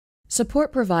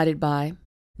Support provided by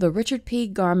the Richard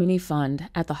P. Garmany Fund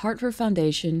at the Hartford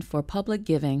Foundation for Public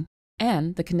Giving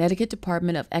and the Connecticut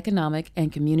Department of Economic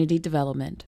and Community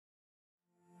Development.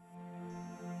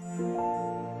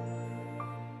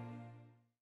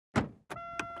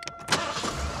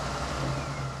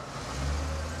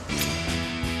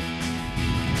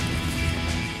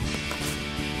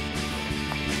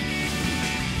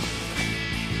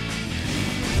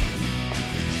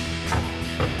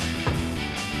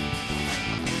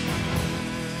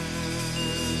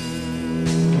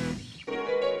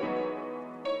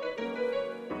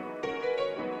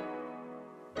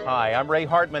 Hi, I'm Ray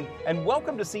Hartman, and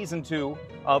welcome to Season 2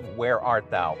 of Where Art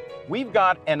Thou? We've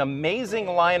got an amazing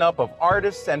lineup of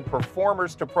artists and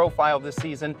performers to profile this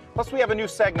season, plus we have a new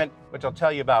segment, which I'll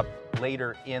tell you about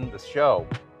later in the show.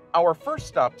 Our first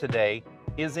stop today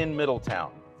is in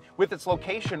Middletown. With its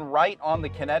location right on the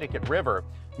Connecticut River,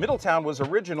 Middletown was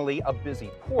originally a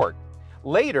busy port.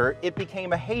 Later, it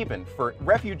became a haven for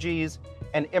refugees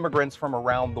and immigrants from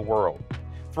around the world.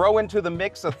 Throw into the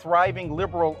mix a thriving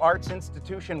liberal arts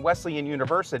institution, Wesleyan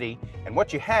University, and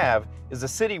what you have is a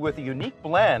city with a unique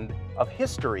blend of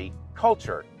history,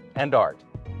 culture, and art.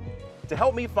 To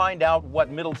help me find out what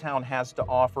Middletown has to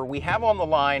offer, we have on the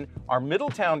line our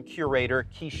Middletown curator,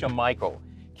 Keisha Michael.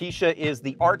 Keisha is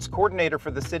the arts coordinator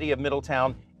for the city of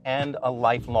Middletown and a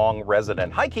lifelong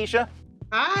resident. Hi, Keisha.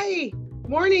 Hi.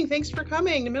 Morning. Thanks for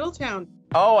coming to Middletown.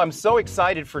 Oh, I'm so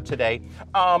excited for today.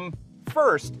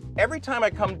 First, every time I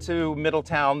come to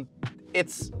Middletown,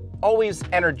 it's always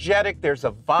energetic. There's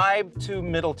a vibe to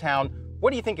Middletown. What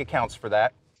do you think accounts for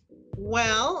that?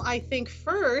 Well, I think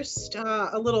first,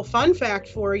 a little fun fact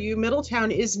for you.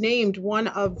 Middletown is named one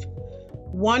of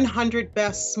 100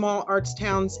 best small arts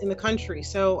towns in the country.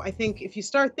 So I think if you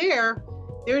start there,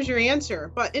 there's your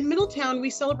answer. But in Middletown,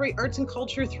 we celebrate arts and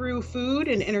culture through food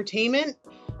and entertainment,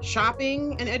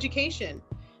 shopping, and education.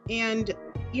 And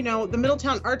you know, the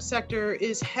Middletown arts sector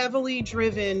is heavily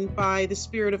driven by the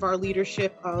spirit of our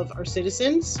leadership of our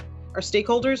citizens, our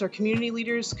stakeholders, our community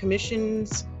leaders,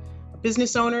 commissions,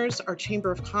 business owners, our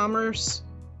Chamber of Commerce,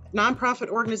 nonprofit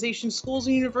organizations, schools,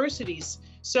 and universities.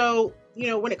 So, you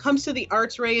know, when it comes to the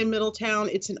arts, Ray, in Middletown,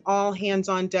 it's an all hands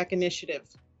on deck initiative.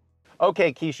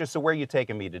 Okay, Keisha, so where are you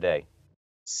taking me today?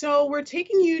 So we're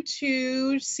taking you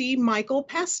to see Michael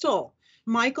Pestle.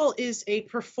 Michael is a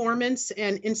performance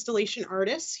and installation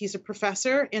artist. He's a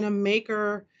professor and a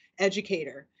maker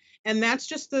educator. And that's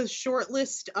just the short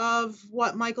list of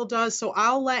what Michael does. So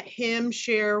I'll let him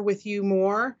share with you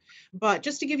more. But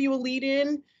just to give you a lead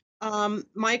in,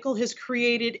 Michael has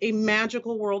created a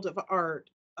magical world of art.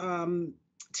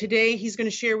 Today, he's going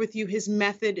to share with you his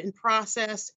method and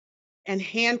process and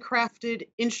handcrafted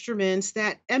instruments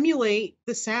that emulate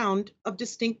the sound of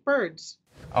distinct birds.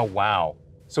 Oh, wow.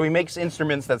 So he makes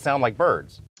instruments that sound like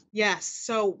birds. Yes.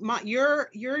 So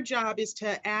your job is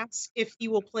to ask if he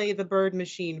will play the bird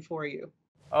machine for you.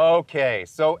 Okay.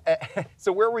 So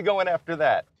where are we going after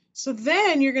that? So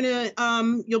then you're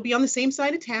gonna you'll be on the same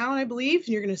side of town, I believe, and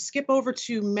you're gonna skip over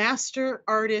to Master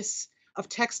Artist of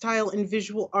Textile and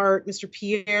Visual Art, Mr.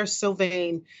 Pierre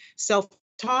Sylvain,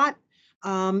 self-taught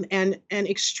and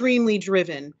extremely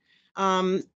driven.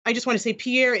 I just want to say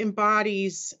Pierre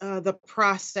embodies the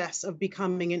process of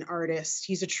becoming an artist.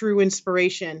 He's a true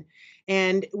inspiration.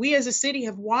 And we as a city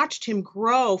have watched him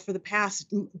grow for the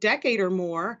past decade or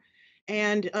more.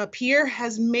 And Pierre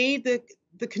has made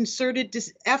the concerted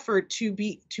effort to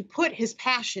put his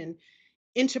passion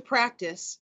into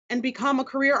practice and become a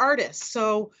career artist.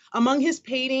 So among his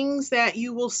paintings that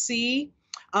you will see,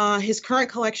 his current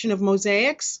collection of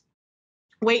mosaics.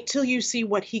 Wait till you see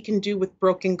what he can do with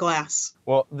broken glass.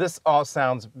 Well, this all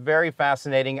sounds very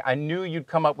fascinating. I knew you'd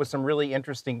come up with some really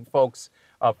interesting folks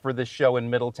for this show in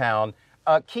Middletown.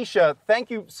 Keisha, thank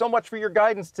you so much for your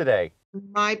guidance today.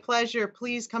 My pleasure.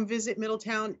 Please come visit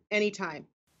Middletown anytime.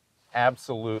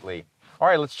 Absolutely. All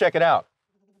right, let's check it out.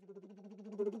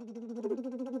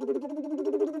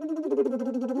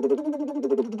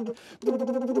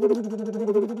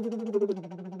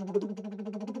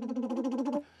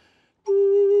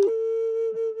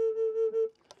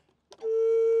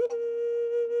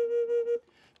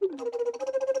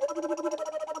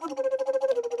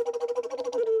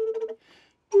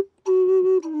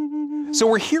 So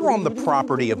we're here on the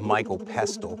property of Michael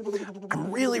Pestle.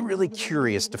 I'm really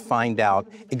curious to find out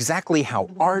exactly how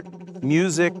art,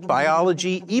 music,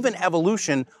 biology, even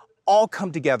evolution all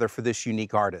come together for this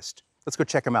unique artist. Let's go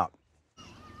check him out.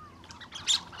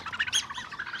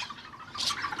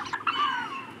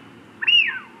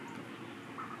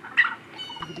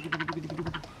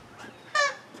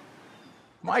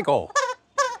 Michael.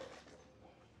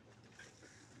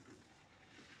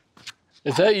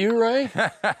 Is that you, Ray?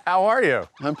 How are you?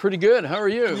 I'm pretty good. How are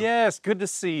you? Yes, good to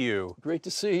see you. Great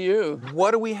to see you. What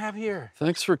do we have here?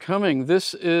 Thanks for coming.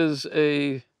 This is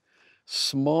a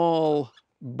small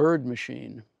bird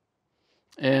machine,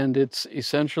 and it's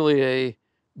essentially a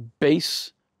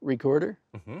bass recorder.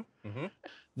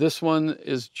 This one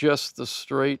is just the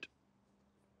straight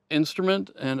instrument,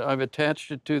 and I've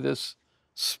attached it to this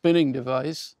spinning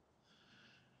device.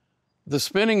 The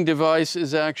spinning device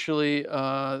is actually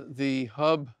the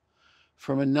hub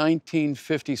from a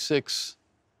 1956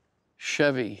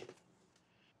 Chevy.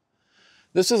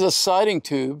 This is a sighting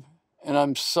tube, and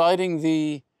I'm sighting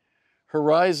the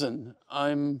horizon.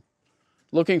 I'm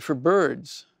looking for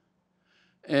birds,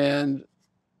 and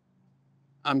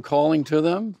I'm calling to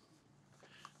them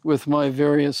with my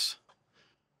various,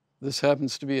 this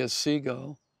happens to be a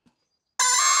seagull.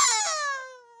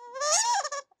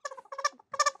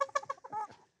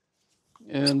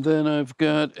 And then I've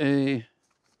got a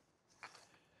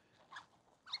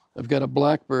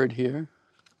blackbird here.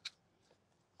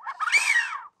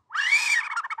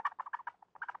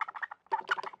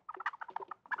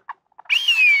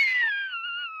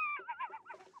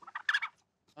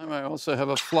 I also have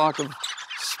a flock of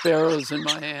sparrows in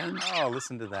my hand. Oh,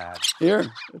 listen to that. Here,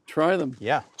 try them.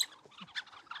 Yeah.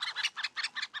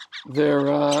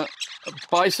 They're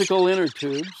bicycle inner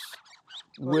tubes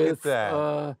Look at with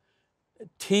that.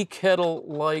 tea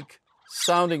kettle-like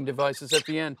sounding devices at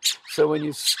the end. So when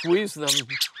you squeeze them,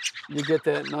 you get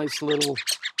that nice little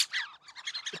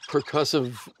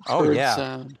percussive bird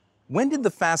sound. When did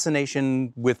the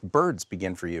fascination with birds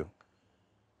begin for you?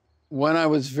 When I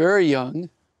was very young,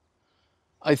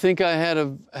 I think I had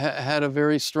a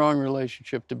very strong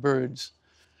relationship to birds.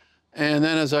 And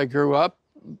then as I grew up,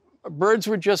 birds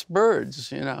were just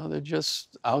birds, you know, they're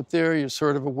just out there, you're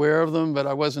sort of aware of them, but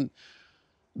I wasn't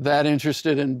that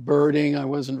interested in birding. I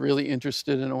wasn't really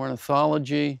interested in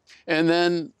ornithology. And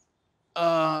then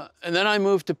I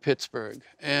moved to Pittsburgh.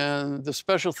 And the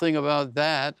special thing about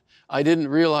that, I didn't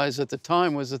realize at the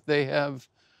time, was that they have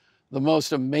the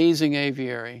most amazing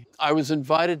aviary. I was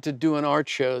invited to do an art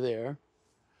show there.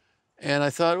 And I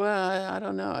thought, well, I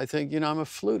don't know. I think, you know, I'm a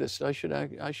flutist. I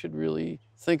should really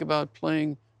think about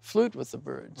playing flute with the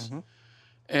birds.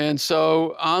 And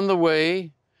so on the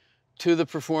way to the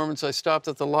performance, I stopped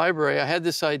at the library. I had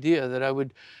this idea that I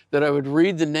would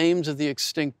read the names of the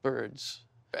extinct birds.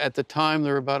 At the time,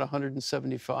 there were about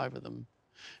 175 of them.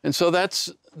 And so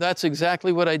that's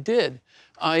exactly what I did.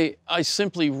 I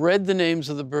simply read the names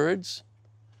of the birds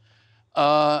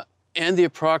and the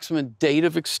approximate date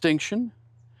of extinction.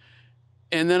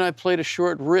 And then I played a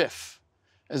short riff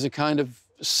as a kind of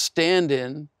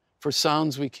stand-in for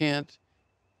sounds we can't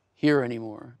hear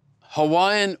anymore.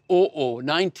 Hawaiian o'o,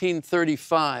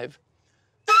 1935.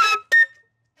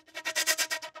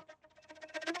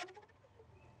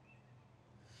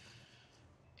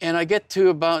 And I get to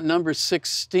about number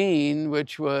 16,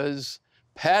 which was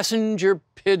passenger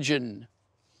pigeon,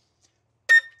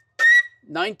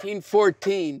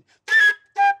 1914.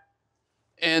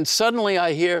 And suddenly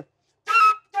I hear,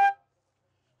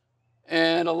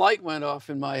 and a light went off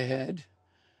in my head.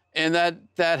 And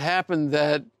that happened,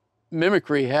 that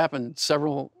mimicry happened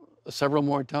several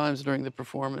more times during the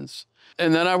performance.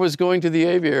 And then I was going to the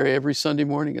aviary every Sunday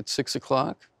morning at 6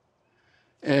 o'clock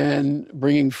and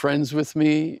bringing friends with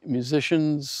me,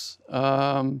 musicians,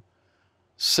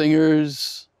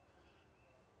 singers,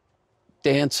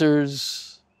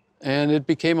 dancers, and it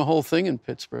became a whole thing in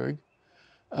Pittsburgh.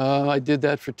 I did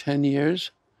that for 10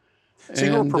 years. So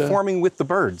you were performing with the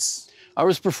birds? I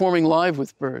was performing live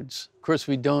with birds. Of course,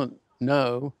 we don't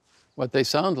know what they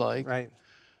sound like. Right.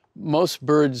 Most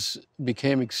birds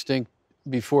became extinct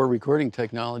before recording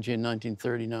technology in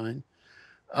 1939.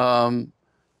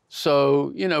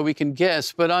 So, you know, we can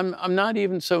guess, but I'm not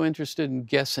even so interested in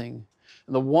guessing.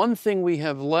 The one thing we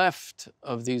have left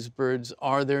of these birds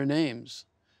are their names.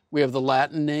 We have the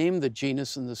Latin name, the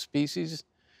genus and the species,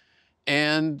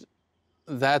 and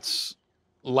that's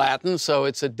Latin, so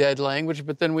it's a dead language,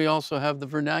 but then we also have the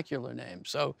vernacular name.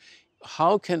 So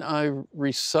how can I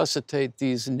resuscitate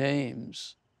these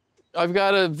names? I've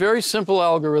got a very simple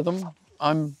algorithm.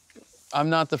 I'm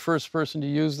not the first person to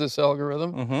use this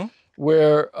algorithm,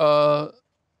 where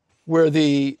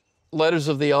the letters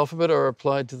of the alphabet are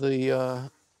applied to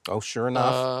the sure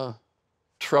enough,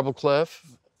 treble clef,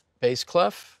 bass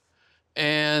clef,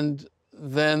 and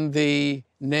then the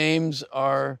names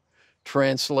are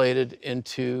translated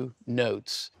into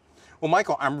notes. Well,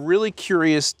 Michael, I'm really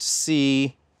curious to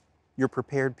see your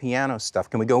prepared piano stuff.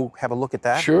 Can we go have a look at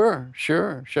that? Sure,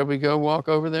 sure. Shall we go walk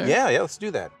over there? Yeah, let's do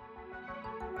that.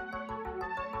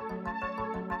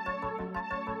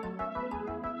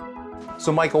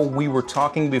 So Michael, we were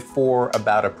talking before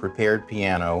about a prepared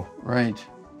piano. Right.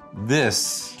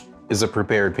 This is a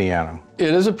prepared piano.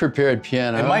 It is a prepared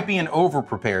piano. It might be an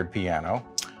over-prepared piano.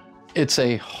 It's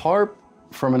a harp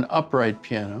from an upright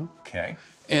piano. Okay.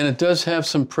 And it does have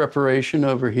some preparation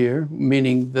over here,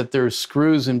 meaning that there's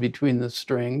screws in between the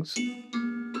strings,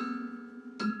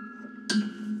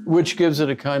 which gives it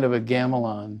a kind of a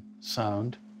gamelan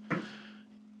sound.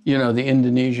 You know, the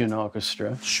Indonesian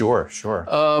orchestra. Sure, sure.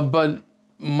 But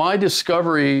my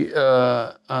discovery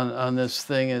on this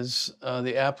thing is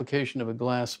the application of a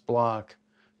glass block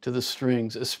to the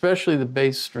strings, especially the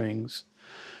bass strings.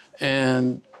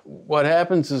 And what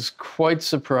happens is quite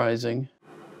surprising.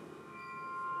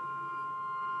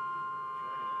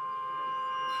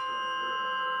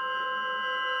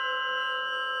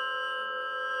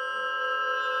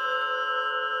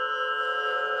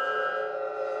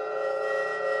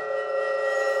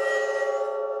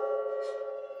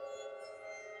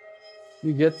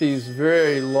 You get these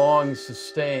very long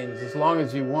sustains, as long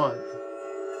as you want.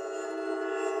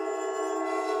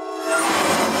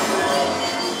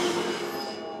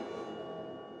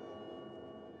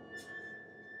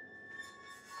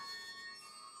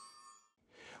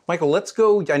 Michael, let's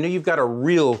go. I know you've got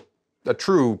a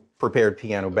true prepared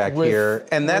piano back here,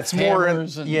 and that's more in,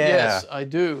 and, yes, I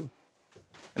do.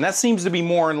 And that seems to be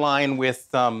more in line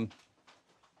with the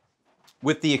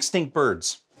extinct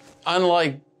birds.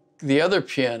 Unlike the other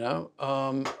piano,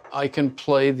 I can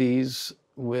play these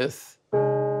with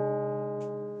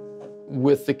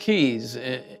the keys,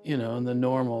 you know, in the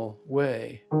normal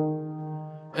way.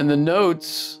 And the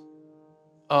notes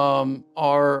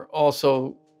are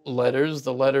also letters.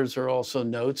 The letters are also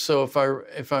notes. So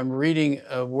if I'm reading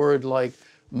a word like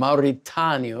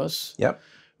Mauritanios, yep,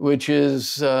 which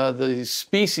is the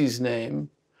species name,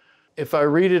 if I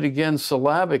read it again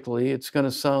syllabically, it's going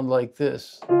to sound like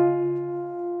this.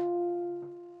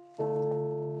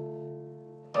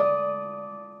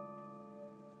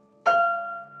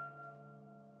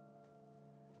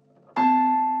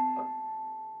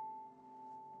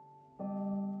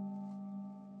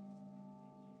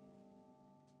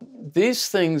 These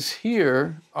things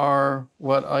here are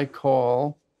what I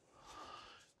call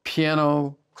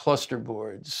piano cluster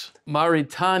boards.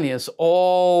 Mauritanias,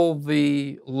 all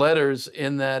the letters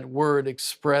in that word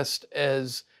expressed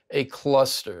as a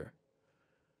cluster.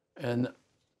 And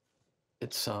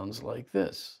it sounds like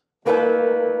this.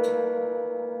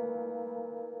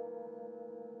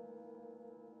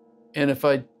 And if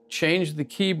I change the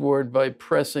keyboard by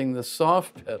pressing the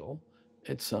soft pedal,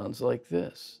 it sounds like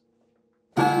this.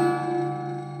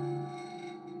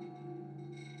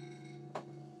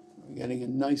 I'm getting a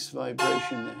nice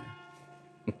vibration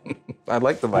there. I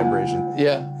like the vibration.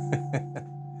 Yeah.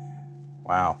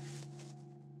 Wow.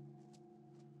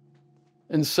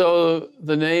 And so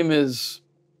the name is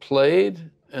played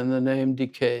and the name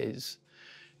decays.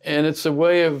 And it's a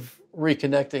way of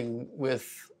reconnecting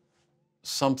with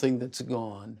something that's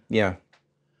gone. Yeah.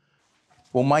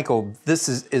 Well, Michael, this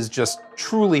is just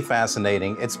truly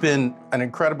fascinating. It's been an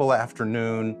incredible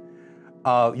afternoon.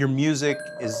 Your music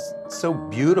is so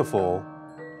beautiful,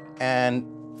 and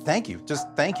thank you. Just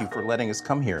thank you for letting us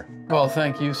come here. Well,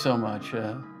 thank you so much.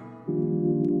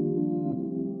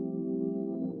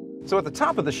 So at the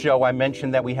top of the show, I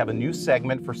mentioned that we have a new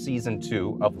segment for season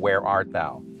 2 of Where Art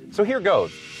Thou? So here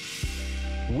goes.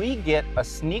 We get a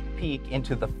sneak peek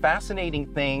into the fascinating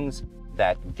things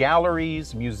that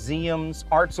galleries, museums,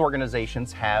 arts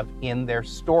organizations have in their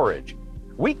storage.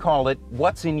 We call it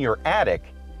What's in Your Attic,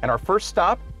 and our first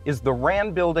stop is the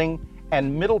Rand Building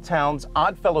and Middletown's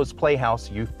Oddfellows Playhouse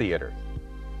Youth Theater.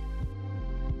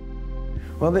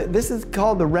 Well, this is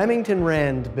called the Remington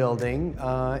Rand Building.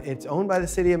 It's owned by the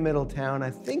city of Middletown. I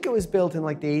think it was built in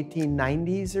like the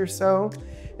 1890s or so,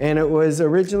 and it was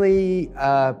originally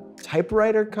a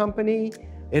typewriter company.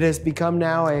 It has become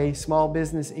now a small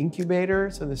business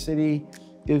incubator, so the city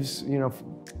gives, you know,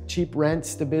 cheap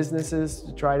rents to businesses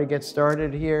to try to get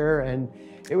started here, and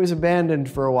it was abandoned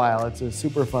for a while. It's a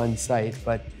super fun site,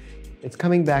 but it's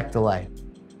coming back to life.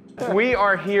 We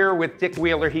are here with Dick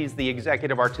Wheeler. He's the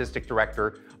Executive Artistic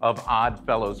Director of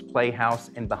Oddfellows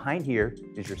Playhouse, and behind here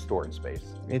is your storage space.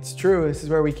 It's true. This is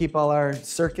where we keep all our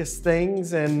circus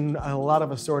things and a lot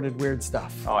of assorted weird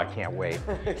stuff. Oh, I can't wait.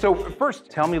 So first,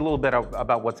 tell me a little bit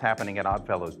about what's happening at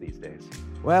Oddfellows these days.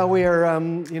 Well, we are,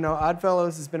 you know,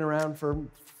 Oddfellows has been around for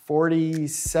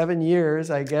 47 years,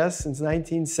 I guess, since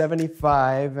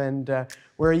 1975, and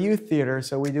we're a youth theater,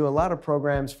 so we do a lot of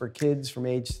programs for kids from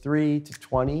age 3 to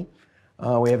 20.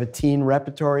 We have a teen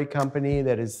repertory company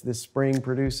that is this spring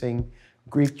producing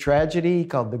Greek tragedy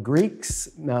called The Greeks,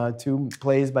 2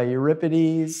 plays by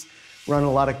Euripides. run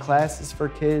a lot of classes for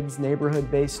kids,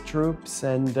 neighborhood-based troops,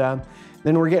 and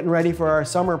then we're getting ready for our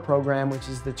summer program, which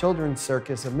is the Children's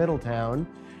Circus of Middletown,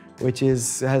 which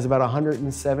has about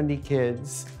 170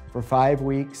 kids for 5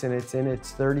 weeks, and it's in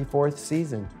its 34th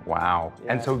season. Wow.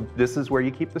 Yeah. And so this is where you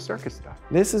keep the circus stuff?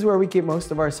 This is where we keep most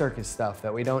of our circus stuff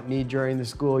that we don't need during the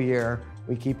school year.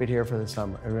 We keep it here for the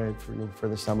summer, for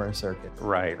the summer circuit.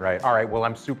 Right, right. All right, well,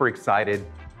 I'm super excited.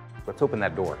 Let's open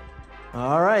that door.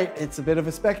 All right, it's a bit of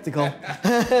a spectacle.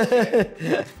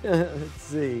 Let's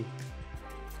see.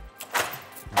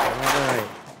 All right.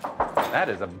 That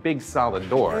is a big, solid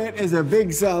door. It is a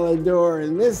big, solid door,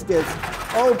 and this gets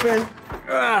open.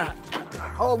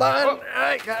 Hold on,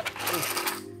 I got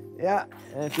it. Yeah,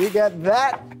 and if you get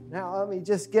that, now let me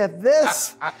just get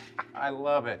this. I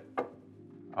love it.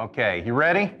 Okay, you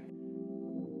ready?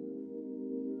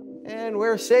 And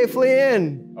we're safely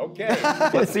in. Okay,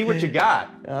 let's see what you got.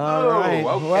 All right,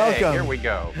 okay, welcome. Here we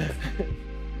go.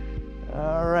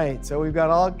 All right, so we've got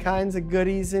all kinds of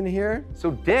goodies in here.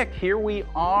 So Dick, here we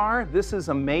are. This is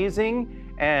amazing.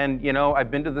 And you know, I've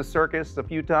been to the circus a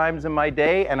few times in my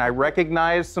day and I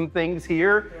recognize some things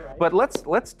here, but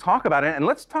let's talk about it. And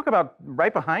let's talk about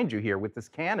right behind you here with this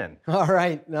cannon. All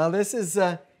right, now this is,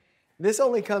 this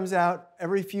only comes out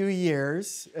every few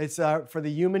years. It's for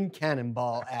the Human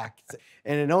Cannonball Act.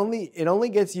 And it only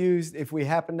gets used if we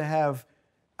happen to have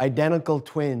identical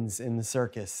twins in the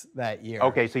circus that year.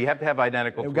 Okay, so you have to have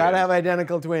identical twins. We've got to have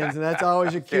identical twins, and that's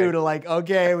always a cue to like,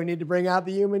 okay, we need to bring out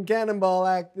the Human Cannonball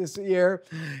Act this year,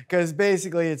 because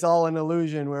basically it's all an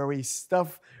illusion where we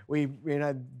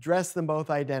dress them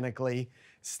both identically,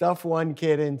 stuff one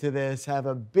kid into this, have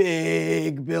a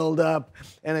big build-up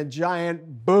and a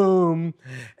giant boom,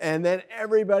 and then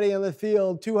everybody in the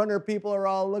field, 200 people are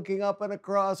all looking up and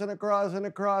across and across and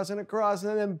across and across,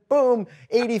 and then boom,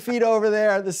 80 feet over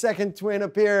there, the second twin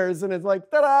appears, and it's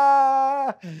like,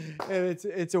 ta-da! And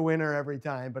it's a winner every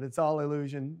time, but it's all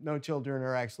illusion. No children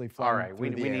are actually flying. All right,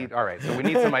 we need so we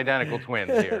need some identical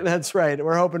twins here. That's right.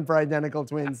 We're hoping for identical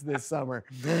twins this summer.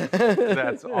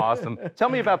 That's awesome. Tell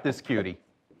me about this cutie.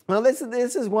 Well, this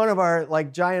is one of our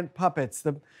like giant puppets.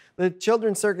 The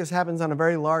children's circus happens on a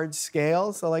very large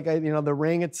scale. So like, the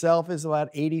ring itself is about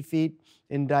 80 feet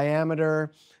in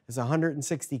diameter. There's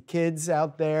 160 kids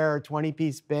out there, a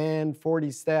 20-piece band,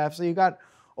 40 staff. So you got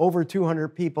over 200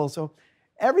 people. So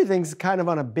everything's kind of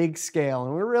on a big scale.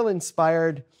 And we're real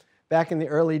inspired back in the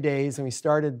early days, and we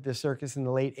started the circus in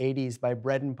the late 80s by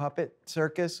Bread and Puppet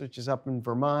Circus, which is up in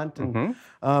Vermont. And,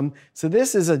 so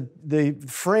this is the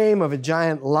frame of a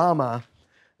giant llama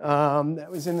that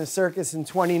was in the circus in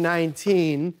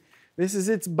 2019. This is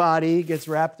its body, gets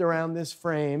wrapped around this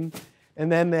frame, and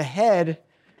then the head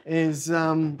is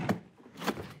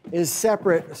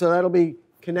separate, so that'll be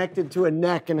connected to a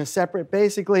neck and a separate,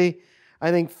 basically, I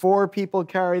think 4 people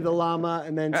carry the llama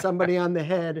and then somebody on the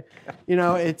head. You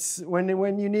know, it's when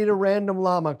you need a random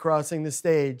llama crossing the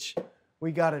stage,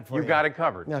 we got it for you. You got it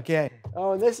covered. Okay.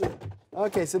 Oh, and this is,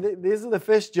 okay, so these are the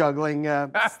fish juggling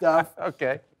stuff.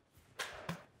 Okay.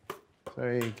 So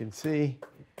you can see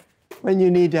when you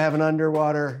need to have an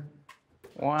underwater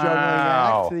juggling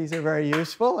act. These are very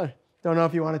useful. Don't know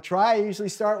if you want to try. I usually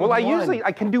start with one.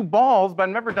 I can do balls, but I've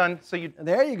never done, so you...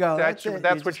 There you go. That's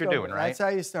what you're doing, right? That's how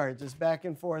you start, just back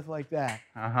and forth like that.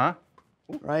 Uh-huh.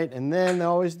 Right, and then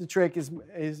always the trick is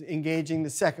engaging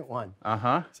the second one.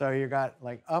 Uh-huh. So you got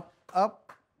like up,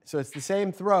 up. So it's the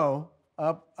same throw,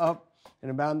 up, up.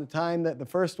 And about the time that the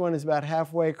first one is about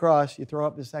halfway across, you throw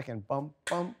up the second, bump,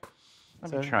 bump.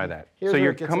 Let me try that. So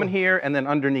you're coming here and then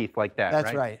underneath like that, right?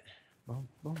 That's right. Boom,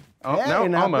 boom. Oh, hey, no,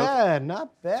 not almost. bad,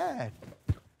 not bad.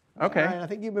 Okay. All right, I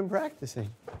think you've been practicing.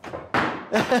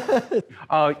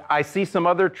 I see some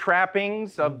other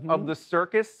trappings of the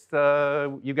circus.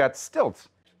 You got stilts.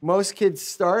 Most kids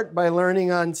start by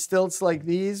learning on stilts like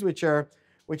these, which are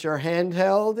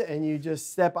handheld, and you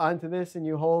just step onto this and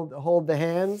you hold the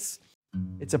hands.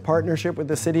 It's a partnership with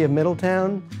the city of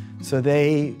Middletown, so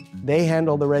they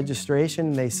handle the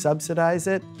registration, they subsidize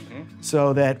it,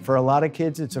 so that for a lot of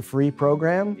kids it's a free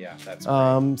program. Yeah, that's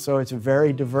great. So it's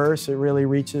very diverse. It really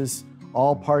reaches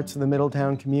all parts of the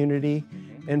Middletown community,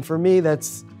 and for me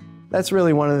that's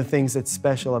really one of the things that's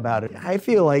special about it. I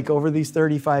feel like over these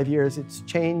 35 years it's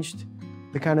changed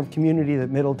the kind of community that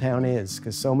Middletown is,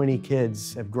 because so many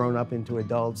kids have grown up into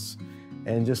adults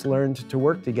and just learned to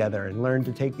work together and learn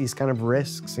to take these kind of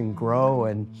risks and grow,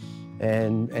 and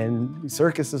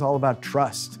circus is all about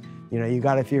trust. You know,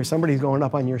 if you're somebody's going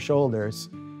up on your shoulders,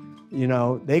 you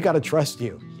know, they got to trust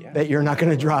you, that you're not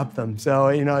going to drop them. So,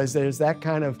 you know, there's that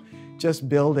kind of just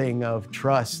building of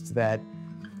trust that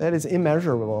that is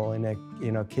immeasurable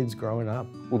in kids growing up.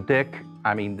 Well, Dick,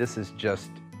 I mean, this is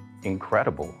just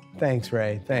incredible. Thanks,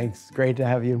 Ray. Thanks. Great to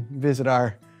have you visit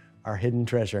our hidden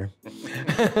treasure.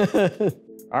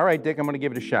 All right, Dick, I'm going to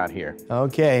give it a shot here.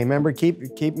 Okay, remember,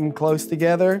 keep them close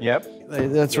together. Yep.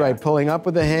 That's right, pulling up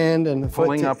with the hand and the foot.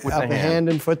 Pulling up with the hand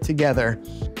and foot together.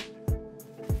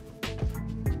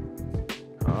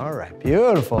 All right,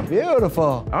 beautiful,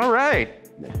 beautiful. All right.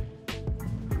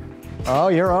 Oh,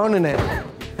 you're owning it.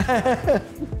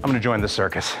 I'm going to join the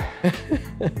circus.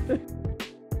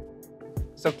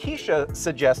 So Keisha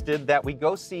suggested that we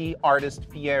go see artist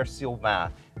Pierre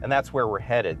Sylvain, and that's where we're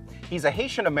headed. He's a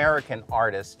Haitian-American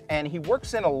artist, and he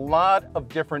works in a lot of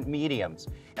different mediums.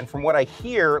 And from what I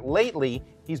hear lately,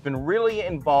 he's been really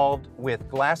involved with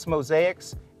glass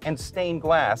mosaics and stained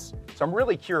glass. So I'm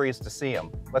really curious to see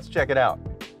him. Let's check it out.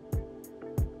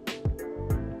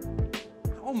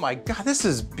 Oh my God, this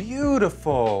is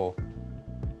beautiful.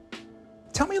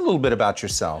 Tell me a little bit about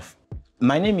yourself.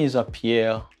 My name is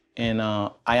Pierre, and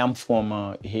I am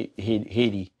from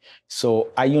Haiti. So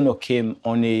I, came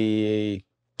on a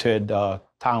third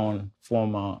town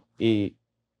from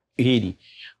Haiti.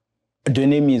 The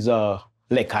name is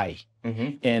Lekai.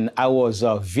 And I was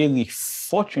very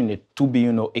fortunate to be,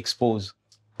 exposed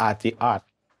at the art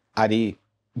at a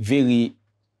very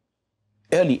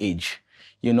early age.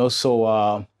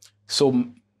 So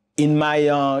in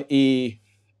my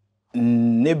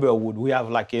neighborhood, we have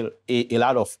like a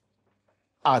lot of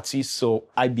artists, so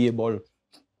I be able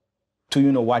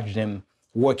to, watch them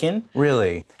working.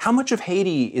 Really? How much of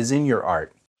Haiti is in your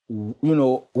art?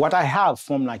 What I have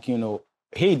from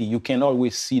Haiti, you can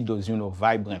always see those,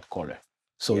 vibrant color.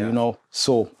 So, Yeah.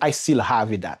 So I still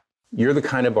have it that. You're the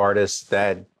kind of artist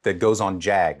that goes on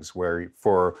JAGs, where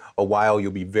for a while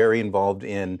you'll be very involved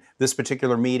in this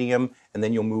particular medium, and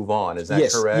then you'll move on. Is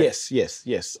that correct?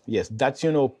 Yes. That's,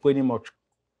 pretty much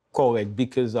correct,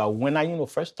 because when I,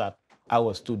 first started, I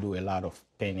was to do a lot of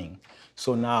painting.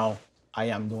 So now I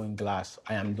am doing glass,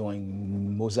 I am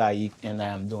doing mosaic, and I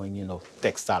am doing,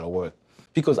 textile work.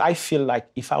 Because I feel like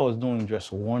if I was doing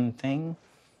just one thing,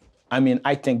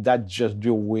 I think that's just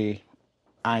the way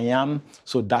I am.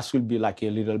 So that will be like a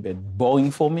little bit boring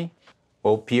for me.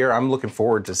 Well, Pierre, I'm looking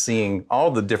forward to seeing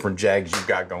all the different JAGs you've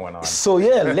got going on. So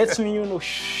yeah, let me,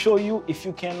 show you if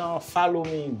you can follow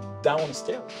me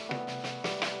downstairs.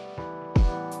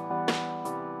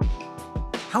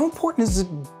 How important is it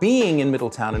being in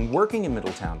Middletown and working in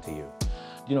Middletown to you?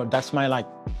 That's my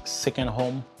second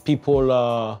home.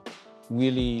 People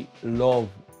really love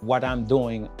what I'm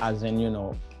doing as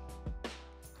an,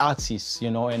 artist,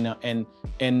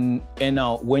 and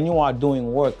when you are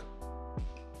doing work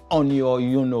on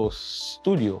your,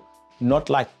 studio, not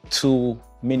like too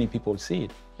many people see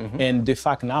it. And the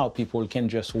fact now people can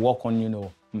just walk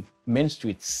on, Main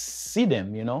Street, see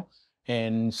them,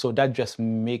 and so that just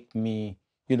make me,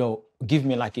 give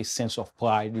me like a sense of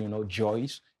pride,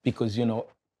 joys, because,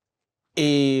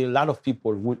 a lot of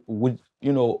people would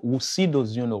who see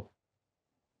those,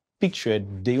 pictures,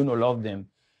 they, love them.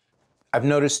 I've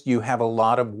noticed you have a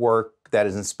lot of work that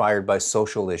is inspired by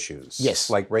social issues. Yes.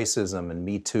 Like racism and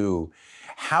Me Too.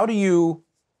 How do you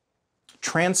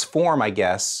transform, I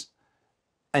guess,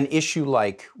 an issue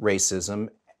like racism,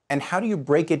 and how do you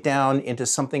break it down into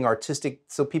something artistic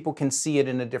so people can see it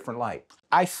in a different light?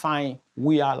 I find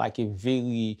we are like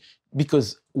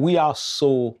because we are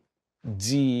so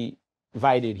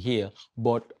divided here,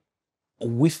 but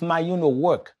with my,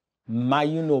 work, my,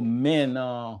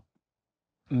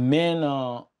 main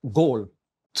goal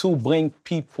to bring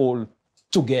people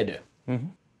together.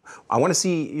 I want to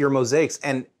see your mosaics,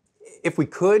 and if we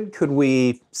could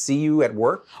we see you at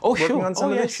work? Oh, working sure. On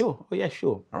some of this? Sure. Oh, yeah,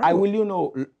 sure. All right. I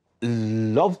will,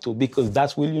 love to, because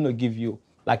that will, give you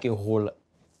like a whole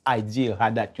idea how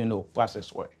that,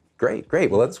 process works. Great.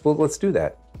 Well, let's do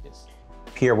that. Yes.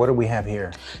 Pierre, what do we have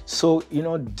here? So,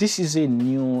 this is a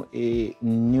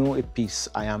new piece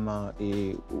I am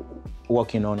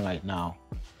working on right now.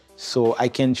 So I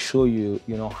can show you,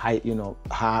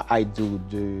 how I do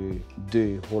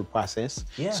the whole process.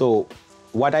 Yeah. So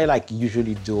what I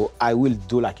usually do, I will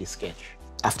do like a sketch.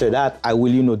 After that, I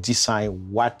will, decide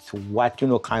what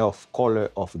kind of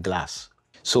color of glass.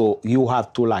 So you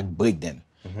have to break them.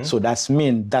 So that's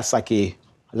like a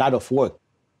lot of work.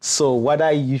 So what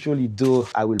I usually do,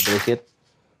 I will break it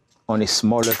on a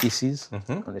smaller pieces,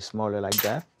 on a smaller like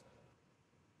that.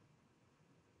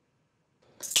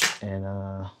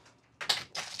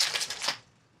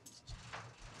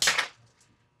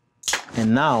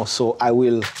 And now, so I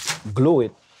will glue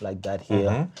it like that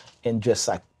here, and just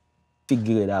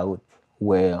figure it out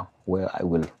where I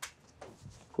will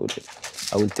put it.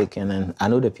 I will take in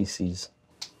another pieces.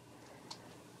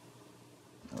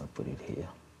 I'll put it here.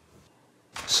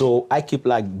 So I keep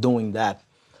like doing that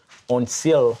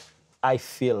until I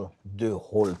feel the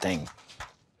whole thing.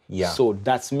 Yeah. So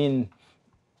that's mean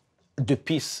the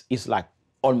piece is like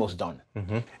almost done.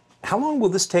 How long will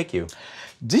this take you?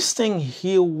 This thing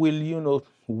here will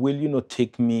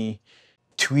take me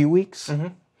 3 weeks.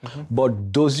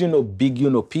 But those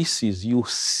big pieces you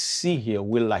see here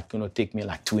will like take me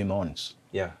like 3 months.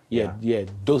 Yeah. Yeah.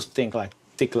 Those things like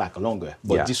take like longer.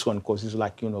 But Yeah. this one, cause it's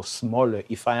like smaller.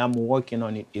 If I am working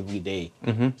on it every day,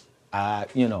 I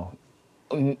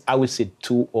would say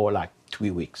 2 or like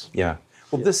 3 weeks. Yeah.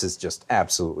 Well, this is just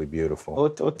absolutely beautiful. Oh,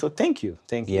 thank you.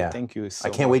 Yeah. Thank you so I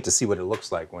can't much. wait to see what it looks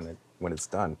like when it's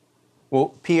done.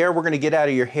 Well, Pierre, we're going to get out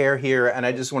of your hair here, and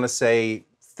I just want to say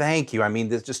thank you. I mean,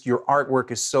 your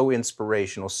artwork is so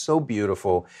inspirational, so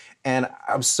beautiful, and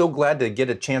I'm so glad to get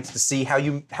a chance to see how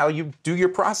you do your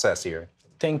process here.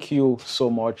 Thank you so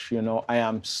much. I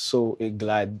am so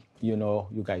glad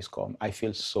you guys come. I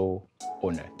feel so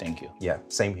honored. Thank you. Yeah,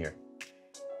 same here.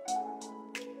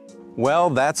 Well,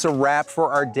 that's a wrap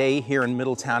for our day here in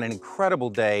Middletown, an incredible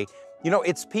day.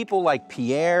 It's people like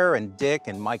Pierre and Dick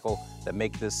and Michael that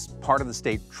make this part of the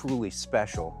state truly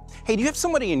special. Hey, do you have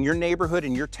somebody in your neighborhood,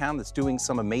 in your town, that's doing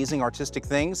some amazing artistic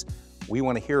things? We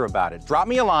want to hear about it. Drop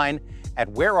me a line at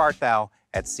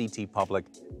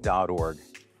whereartthou@ctpublic.org.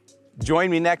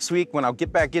 Join me next week when I'll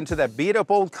get back into that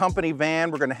beat-up old company van.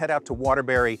 We're going to head out to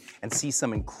Waterbury and see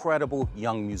some incredible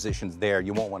young musicians there.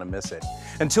 You won't want to miss it.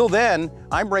 Until then,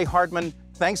 I'm Ray Hartman.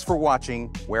 Thanks for watching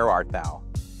Where Art Thou?